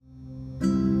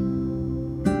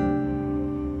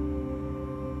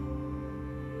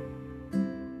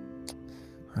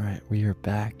are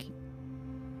back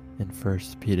in 1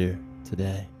 Peter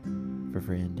today for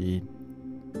free indeed.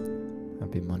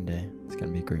 Happy Monday. It's going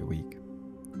to be a great week.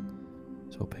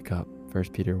 So we'll pick up 1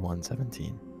 Peter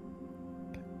 1:17.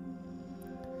 Okay.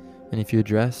 And if you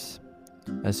address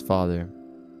as Father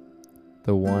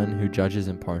the one who judges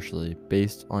impartially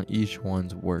based on each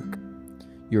one's work,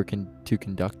 you are to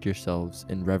conduct yourselves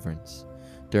in reverence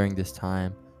during this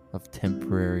time of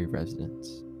temporary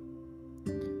residence,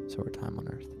 so our time on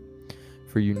earth.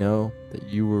 For you know that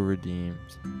you were redeemed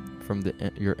from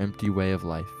your empty way of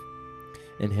life,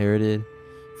 inherited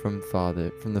from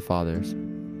the fathers,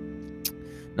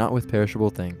 not with perishable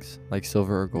things like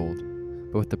silver or gold,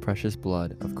 but with the precious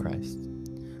blood of Christ,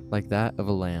 like that of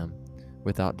a lamb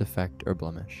without defect or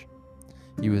blemish.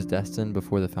 He was destined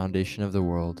before the foundation of the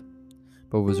world,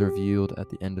 but was revealed at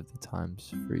the end of the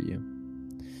times for you,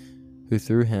 who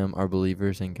through him are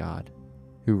believers in God,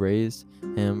 who raised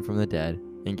him from the dead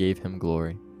and gave him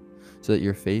glory, so that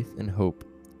your faith and hope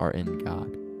are in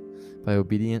God. By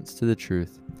obedience to the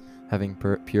truth, having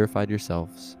purified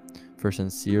yourselves for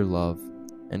sincere love,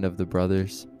 and of the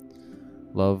brothers,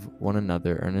 love one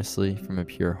another earnestly from a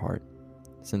pure heart,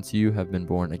 since you have been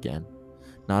born again,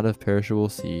 not of perishable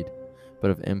seed, but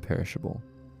of imperishable,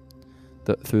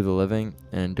 through the living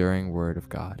and enduring word of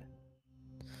God.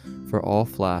 For all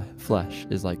flesh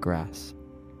is like grass,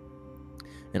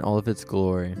 and all of its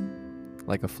glory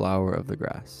like a flower of the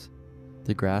grass.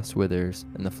 The grass withers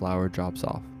and the flower drops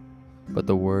off, but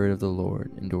the word of the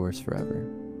Lord endures forever.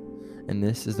 And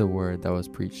this is the word that was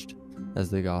preached as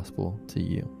the gospel to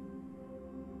you.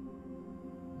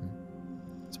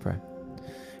 Let's pray.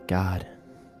 God,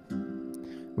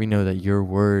 we know that your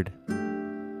word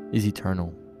is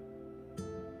eternal,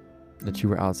 that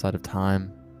you are outside of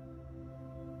time,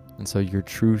 and so your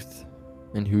truth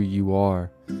and who you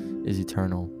are is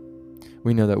eternal.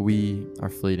 We know that we are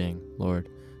fleeting, Lord,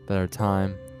 that our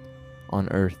time on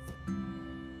earth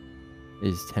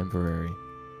is temporary.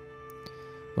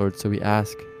 Lord, so we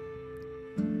ask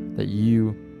that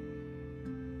you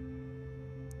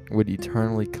would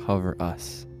eternally cover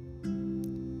us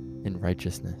in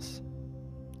righteousness.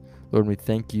 Lord, we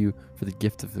thank you for the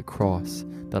gift of the cross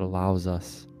that allows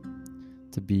us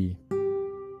to be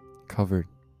covered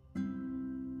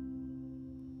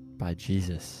by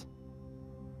Jesus,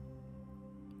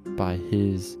 by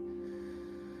his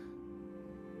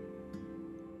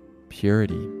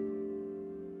purity.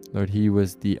 Lord, he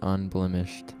was the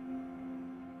unblemished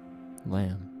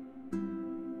lamb.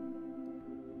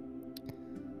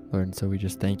 Lord, and so we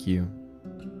just thank you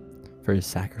for his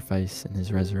sacrifice and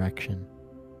his resurrection.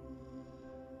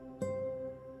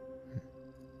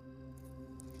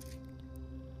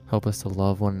 Help us to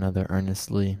love one another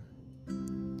earnestly,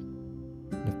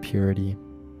 with purity.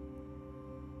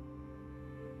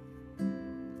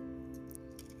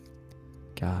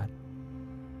 God.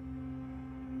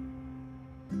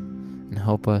 And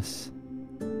help us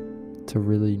to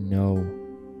really know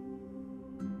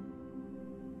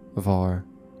of our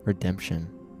redemption.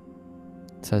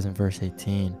 It says in verse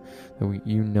 18 that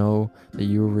you know that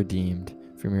you were redeemed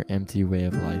from your empty way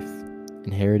of life,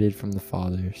 inherited from the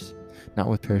fathers, not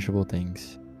with perishable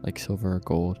things like silver or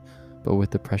gold, but with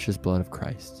the precious blood of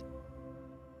Christ,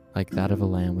 like that of a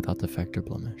lamb without defect or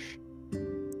blemish.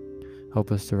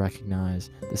 Help us to recognize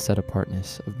the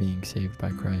set-apartness of being saved by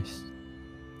Christ,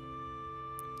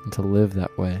 and to live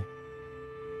that way,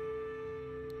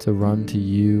 to run to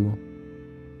you,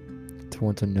 to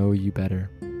want to know you better,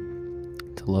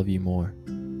 to love you more.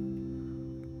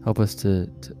 Help us to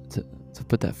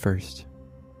put that first,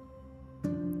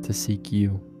 to seek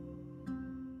you,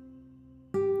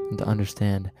 and to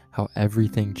understand how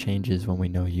everything changes when we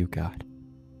know you, God.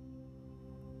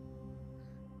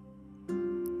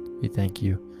 We thank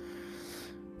you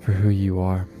for who you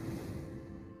are,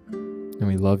 and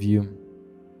we love you,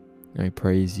 and we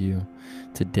praise you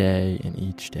today and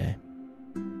each day.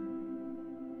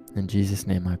 In Jesus'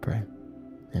 name I pray.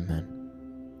 Amen.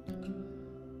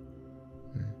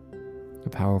 A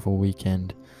powerful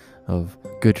weekend of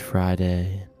Good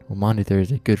Friday, Monday,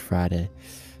 Thursday, Good Friday,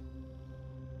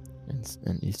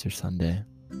 and Easter Sunday.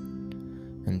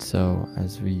 And so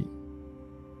as we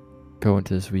go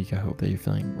into this week, I hope that you're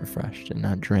feeling refreshed and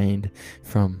not drained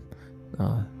from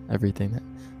everything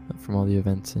from all the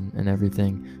events and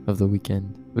everything of the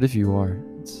weekend. But if you are,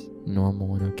 it's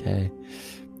normal and okay.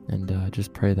 And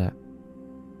just pray that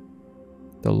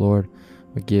the Lord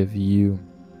would give you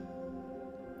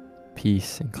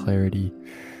peace and clarity,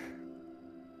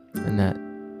 and that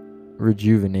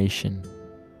rejuvenation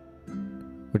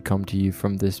would come to you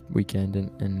from this weekend,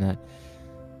 and that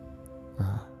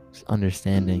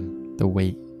understanding the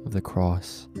weight of the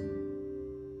cross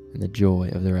and the joy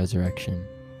of the resurrection,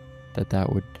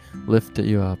 that would lift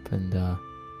you up, and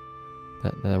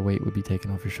that weight would be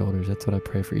taken off your shoulders. That's what I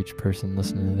pray for each person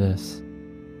listening to this.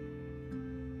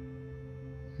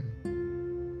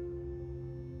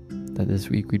 That this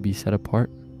week we'd be set apart,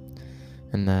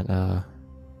 and that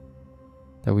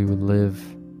we would live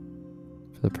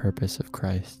for the purpose of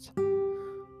Christ.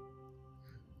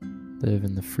 Live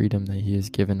in the freedom that He has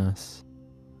given us.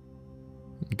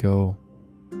 And go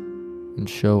and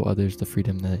show others the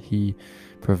freedom that He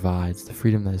provides, the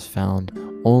freedom that is found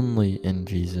only in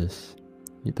Jesus,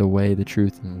 the way, the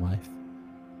truth, and life,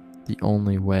 the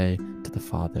only way to the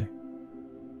Father.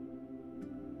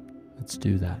 Let's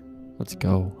do that. Let's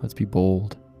go. Let's be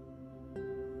bold.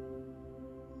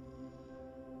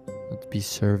 Let's be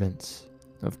servants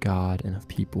of God and of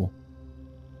people.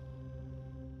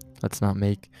 Let's not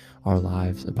make our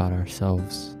lives about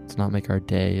ourselves. Let's not make our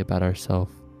day about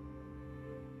ourselves.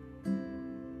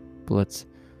 But let's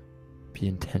be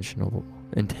intentional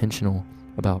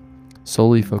about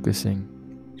solely focusing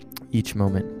each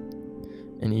moment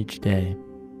and each day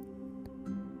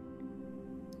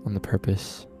on the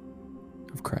purpose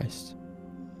of Christ.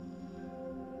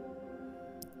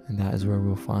 And that is where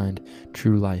we'll find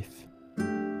true life,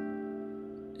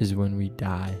 is when we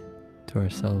die to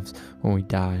ourselves, when we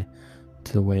die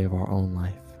to the way of our own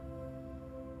life.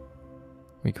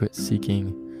 We quit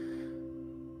seeking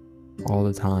all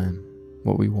the time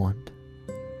what we want.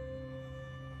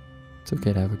 It's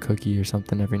okay to have a cookie or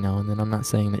something every now and then. I'm not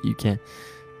saying that you can't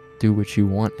do what you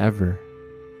want ever,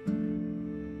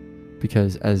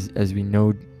 because as we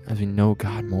know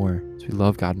God more, as we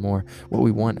love God more, what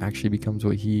we want actually becomes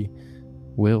what He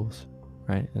wills,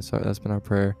 right? And so that's been our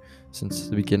prayer since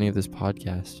the beginning of this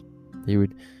podcast.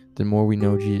 The more we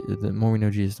know Jesus, the more we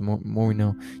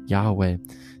know Yahweh,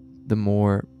 the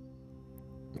more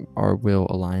our will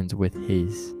aligns with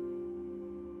His.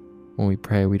 When we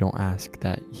pray, we don't ask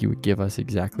that He would give us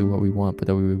exactly what we want, but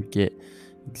that we would get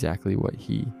exactly what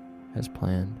He has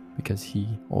planned, because He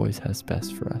always has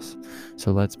best for us.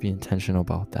 So let's be intentional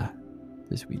about that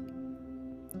this week.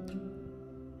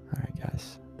 All right,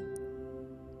 guys.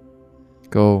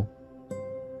 Go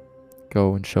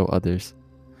and show others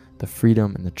the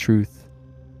freedom and the truth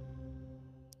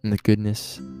and the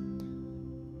goodness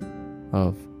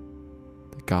of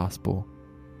the gospel,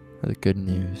 or the good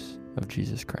news of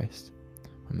Jesus Christ.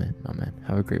 Amen. Amen.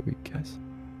 Have a great week, guys,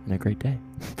 and a great day.